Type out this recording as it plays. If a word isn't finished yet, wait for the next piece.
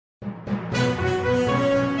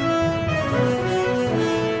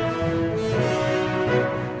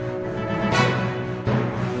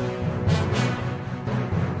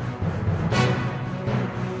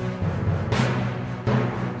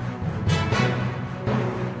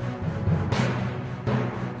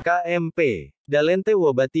KMP Dalente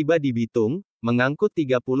Woba tiba di Bitung, mengangkut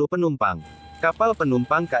 30 penumpang. Kapal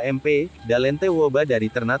penumpang KMP Dalente Woba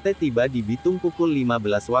dari Ternate tiba di Bitung pukul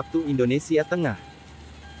 15 waktu Indonesia Tengah.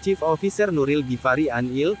 Chief Officer Nuril Gifari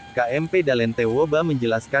ANT, KMP Dalente Woba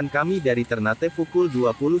menjelaskan kami dari Ternate pukul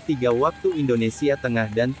 23 waktu Indonesia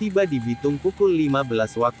Tengah dan tiba di Bitung pukul 15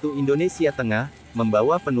 waktu Indonesia Tengah,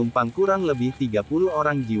 membawa penumpang kurang lebih 30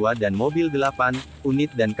 orang jiwa dan mobil 8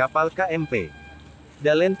 unit dan kapal KMP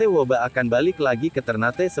Dalente Woba akan balik lagi ke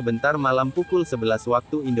Ternate sebentar malam pukul 11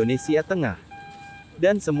 waktu Indonesia Tengah.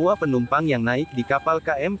 Dan semua penumpang yang naik di kapal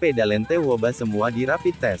KMP Dalente Woba semua di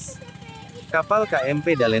Rapid Tes. Kapal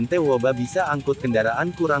KMP Dalente Woba bisa angkut kendaraan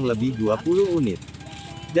kurang lebih 20 unit.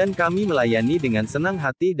 Dan kami melayani dengan senang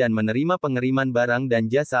hati dan menerima pengiriman barang dan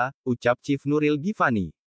jasa, ucap Chief Nuril Gifani.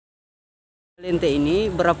 Dalente ini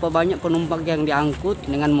berapa banyak penumpang yang diangkut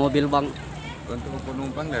dengan mobil, Bang? Untuk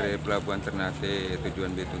penumpang dari pelabuhan Ternate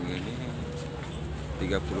tujuan Bitung ini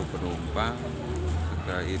 30 penumpang.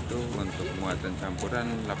 Setelah itu untuk muatan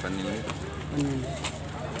campuran 8 unit.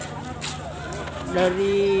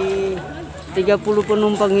 Dari 30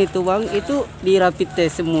 penumpang itu, Bang, itu di rapid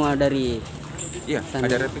test semua dari. Iya,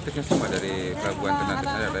 ada rapid testnya semua dari pelabuhan Ternate,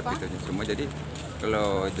 ada rapid testnya semua. Jadi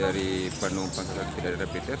kalau dari penumpang kalau tidak ada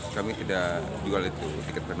rapid test, kami tidak jual itu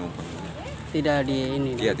tiket penumpang. Tidak di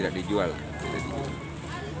ini. Iya, tidak dijual.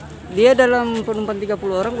 Dia dalam penumpang 30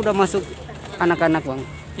 orang udah masuk anak-anak, Bang.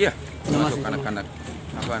 Iya, masuk anak-anak.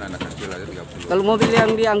 Anak kecil ada 30. Kalau mobil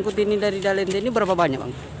yang diangkut ini dari Dalente ini berapa banyak,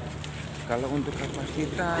 Bang? Kalau untuk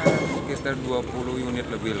kapasitas sekitar 20 unit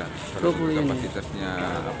lebih lah. Kalau kapasitasnya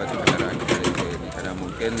apa sih kendaraan kita ini, karena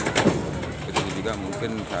mungkin itu juga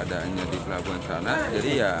mungkin keadaannya di pelabuhan sana. Jadi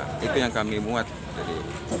ya itu yang kami muat. Jadi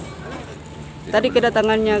tadi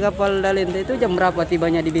kedatangannya kapal Dalente itu jam berapa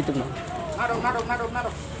tibanya di Bitung, Bang?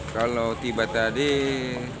 Kalau tiba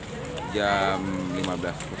tadi jam 15.00.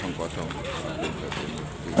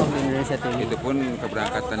 Indonesia Timur. Itu pun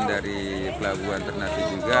keberangkatan dari pelabuhan Ternate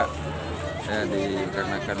juga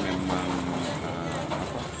dikarenakan memang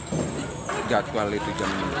jadwal itu jam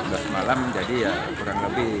 11 malam, jadi ya kurang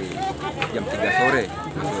lebih jam 3 sore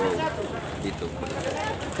untuk itu.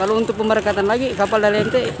 Kalau untuk pemberangkatan lagi kapal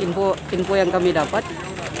Dalente, info yang kami dapat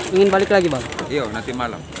ingin balik lagi, Bang? Iya, nanti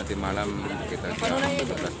malam kita jam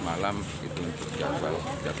 12 malam itu untuk jadwal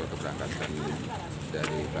keberangkatan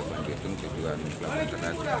dari pelabuhan Bitung tujuan pelabuhan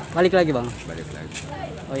Ternate. Balik lagi, Bang? Balik lagi.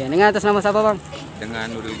 Oh ya, dengan atas nama siapa, Bang?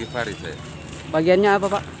 Dengan Nuril Gifari saya. Bagiannya apa,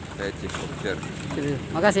 Pak? Saya Chief Officer.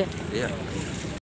 Makasih. Iya.